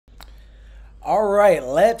All right,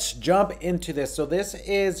 let's jump into this. So this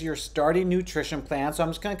is your starting nutrition plan. So I'm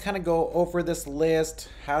just going to kind of go over this list,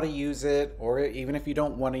 how to use it, or even if you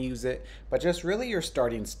don't want to use it, but just really your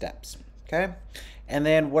starting steps. Okay. And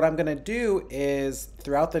then what I'm going to do is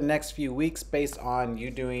throughout the next few weeks, based on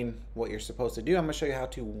you doing what you're supposed to do, I'm going to show you how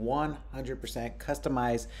to 100%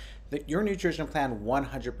 customize your nutrition plan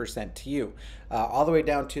 100% to you, all the way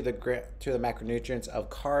down to the macronutrients of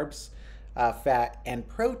carbs, fat, and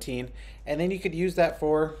protein, and then you could use that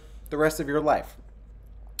for the rest of your life.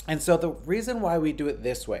 And so the reason why we do it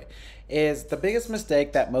this way is the biggest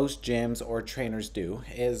mistake that most gyms or trainers do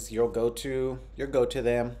is you'll go to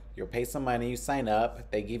them, you'll pay some money, you sign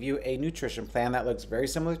up, they give you a nutrition plan that looks very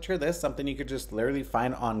similar to this, something you could just literally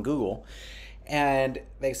find on Google, and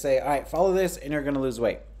they say, all right, follow this and you're going to lose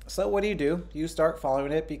weight. So what do? You start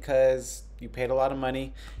following it because you paid a lot of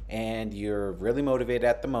money and you're really motivated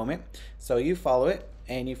at the moment. So you follow it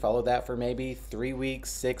and you follow that for maybe 3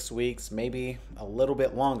 weeks, 6 weeks, maybe a little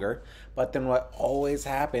bit longer. But then what always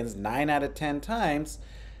happens 9 out of 10 times,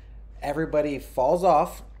 everybody falls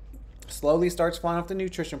off, slowly starts falling off the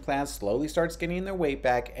nutrition plan, slowly starts getting their weight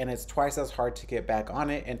back, and it's twice as hard to get back on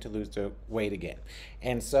it and to lose the weight again.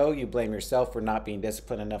 And so you blame yourself for not being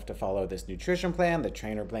disciplined enough to follow this nutrition plan. The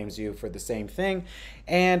trainer blames you for the same thing,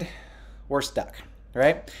 and we're stuck,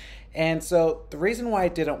 right? And so the reason why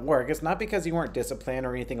it didn't work is not because you weren't disciplined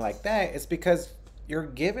or anything like that. It's because you're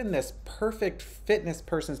given this perfect fitness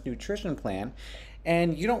person's nutrition plan,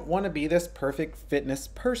 and you don't want to be this perfect fitness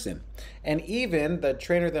person. And even the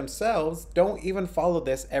trainer themselves don't even follow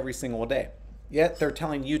this every single day. Yet they're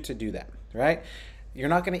telling you to do that, right? You're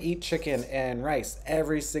not going to eat chicken and rice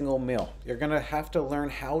every single meal. You're going to have to learn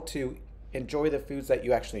how to enjoy the foods that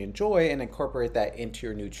you actually enjoy and incorporate that into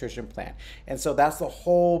your nutrition plan. And so that's the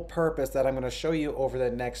whole purpose that I'm going to show you over the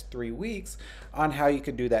next 3 weeks on how you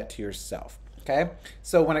could do that to yourself. Okay.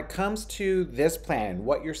 So when it comes to this plan,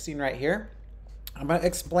 what you're seeing right here, I'm going to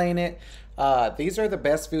explain it. These are the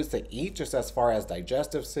best foods to eat just as far as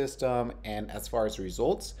digestive system and as far as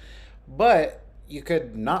results, but you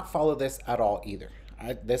could not follow this at all either.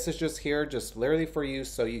 This is just here just literally for you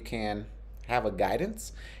so you can have a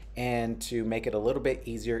guidance and to make it a little bit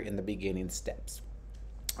easier in the beginning steps.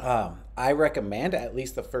 I recommend at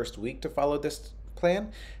least the first week to follow this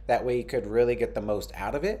plan. That way you could really get the most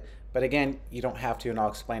out of it. But again, you don't have to, and I'll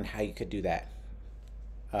explain how you could do that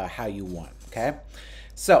how you want. Okay,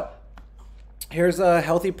 so here's a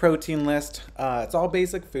healthy protein list. It's all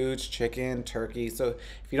basic foods, chicken, turkey. So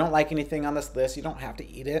if you don't like anything on this list, you don't have to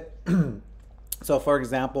eat it. So for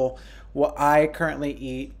example, what I currently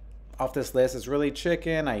eat off this list is really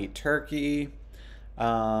chicken. I eat turkey.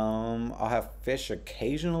 I'll have fish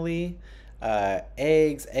occasionally,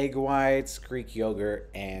 eggs, egg whites, Greek yogurt,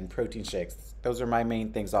 and protein shakes. Those are my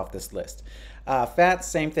main things off this list. Fats,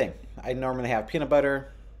 same thing. I normally have peanut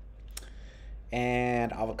butter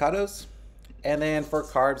and avocados. And then for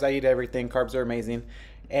carbs, I eat everything. Carbs are amazing.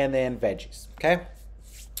 And then veggies, okay?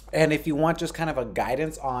 And if you want just kind of a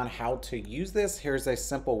guidance on how to use this, here's a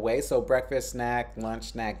simple way. So breakfast, snack,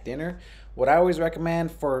 lunch, snack, dinner. What I always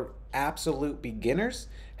recommend for absolute beginners,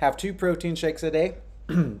 have 2 protein shakes a day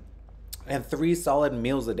and 3 solid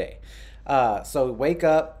meals a day. So wake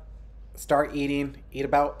up, start eating, eat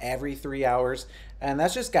about every 3 hours. And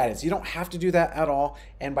that's just guidance. You don't have to do that at all.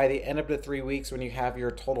 And by the end of the 3 weeks, when you have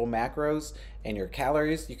your total macros and your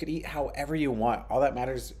calories, you could eat however you want. All that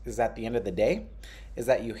matters is at the end of the day is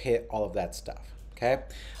that you hit all of that stuff. Okay.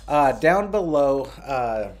 Down below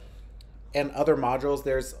and other modules,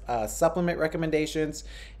 there's supplement recommendations.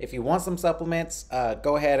 If you want some supplements,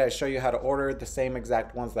 go ahead. I show you how to order the same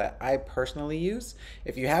exact ones that I personally use.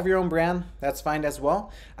 If you have your own brand, that's fine as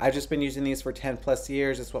well. I've just been using these for 10+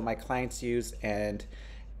 years. It's what my clients use and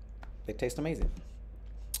they taste amazing.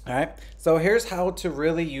 All right. So here's how to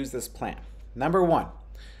really use this plan. Number 1,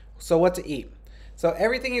 so what to eat. So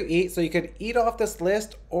everything you eat, so you could eat off this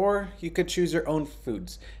list or you could choose your own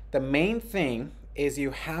foods. The main thing is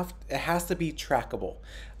it has to be trackable.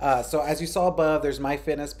 So as you saw above, there's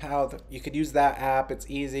MyFitnessPal. You could use that app. It's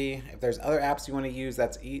easy. If there's other apps you want to use,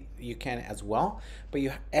 you can as well. But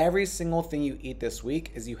every single thing you eat this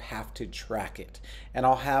week is you have to track it. And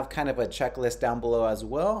I'll have kind of a checklist down below as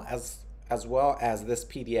well as this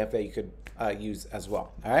PDF that you could use as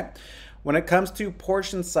well. All right. When it comes to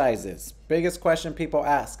portion sizes, biggest question people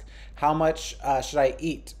ask, how much should I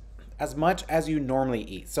eat? As much as you normally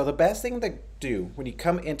eat. So the best thing to do when you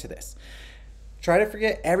come into this, try to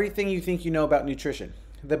forget everything you think you know about nutrition.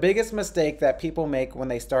 The biggest mistake that people make when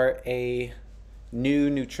they start a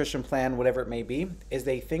new nutrition plan, whatever it may be, is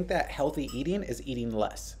they think that healthy eating is eating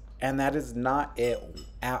less. And that is not it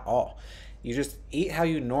at all. You just eat how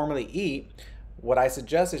you normally eat. What I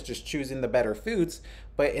suggest is just choosing the better foods.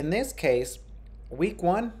 But in this case, week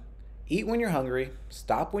 1, eat when you're hungry,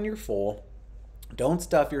 stop when you're full. Don't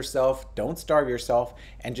stuff yourself, don't starve yourself,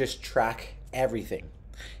 and just track everything.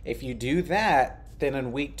 If you do that, then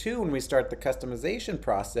in week 2, when we start the customization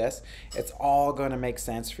process, it's all going to make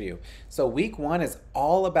sense for you. So week 1 is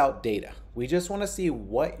all about data. We just want to see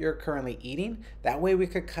what you're currently eating. That way we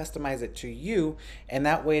could customize it to you, and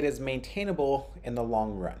that way it is maintainable in the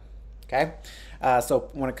long run. Okay, so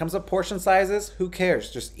when it comes to portion sizes, who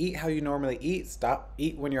cares? Just eat how you normally eat.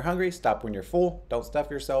 Eat when you're hungry, stop when you're full. Don't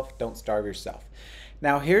stuff yourself, don't starve yourself.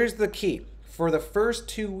 Now here's the key. For the first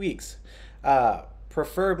 2 weeks,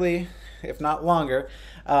 preferably, if not longer,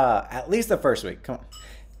 at least the first week, come on,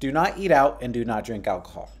 do not eat out and do not drink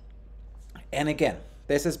alcohol. And again,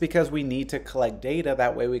 this is because we need to collect data.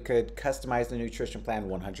 That way we could customize the nutrition plan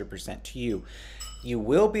 100% to you. You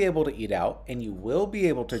will be able to eat out and you will be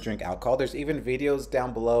able to drink alcohol. There's even videos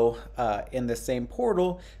down below in the same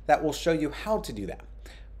portal that will show you how to do that.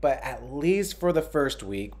 But at least for the first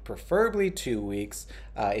week, preferably 2 weeks,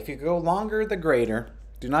 if you go longer, the greater.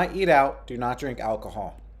 Do not eat out, do not drink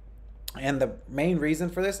alcohol. And the main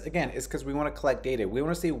reason for this, again, is because we want to collect data. We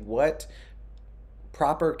want to see what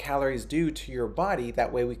proper calories do to your body.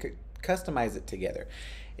 That way we could customize it together.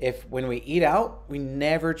 If when we eat out, we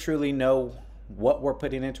never truly know what we're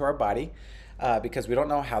putting into our body because we don't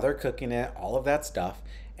know how they're cooking it, all of that stuff.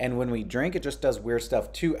 And when we drink, it just does weird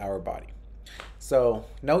stuff to our body. So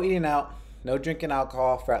no eating out, no drinking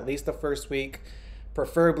alcohol for at least the first week,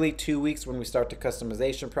 preferably 2 weeks when we start the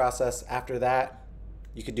customization process. After that,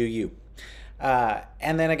 you could do you.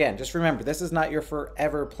 And then again, just remember, this is not your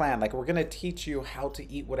forever plan. Like, we're gonna teach you how to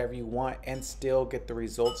eat whatever you want and still get the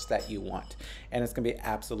results that you want. And it's gonna be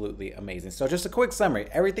absolutely amazing. So just a quick summary,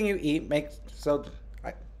 everything you eat,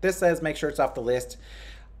 this says make sure it's off the list.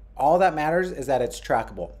 All that matters is that it's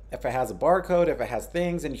trackable. If it has a barcode, if it has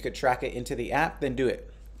things and you could track it into the app, then do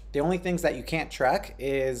it. The only things that you can't track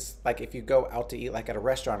is like if you go out to eat like at a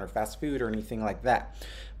restaurant or fast food or anything like that.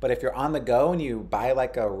 But if you're on the go and you buy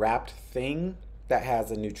like a wrapped thing that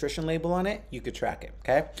has a nutrition label on it, you could track it,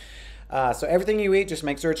 okay? So everything you eat, just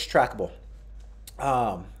make sure it's trackable.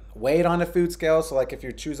 Weigh it on a food scale. So like if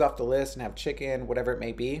you choose off the list and have chicken, whatever it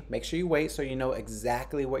may be, make sure you weigh so you know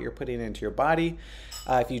exactly what you're putting into your body.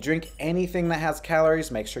 If you drink anything that has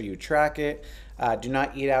calories, make sure you track it. Do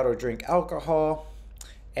not eat out or drink alcohol.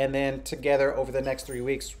 And then together over the next 3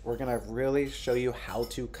 weeks, we're gonna really show you how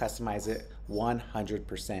to customize it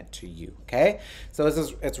 100% to you, okay? So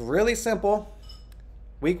it's really simple.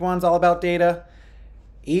 Week 1's all about data.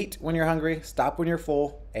 Eat when you're hungry, stop when you're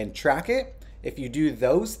full, and track it. If you do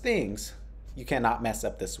those things, you cannot mess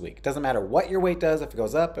up this week. Doesn't matter what your weight does, if it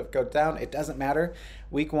goes up, if it goes down, it doesn't matter.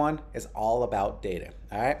 Week 1 is all about data,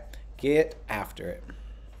 all right? Get after it.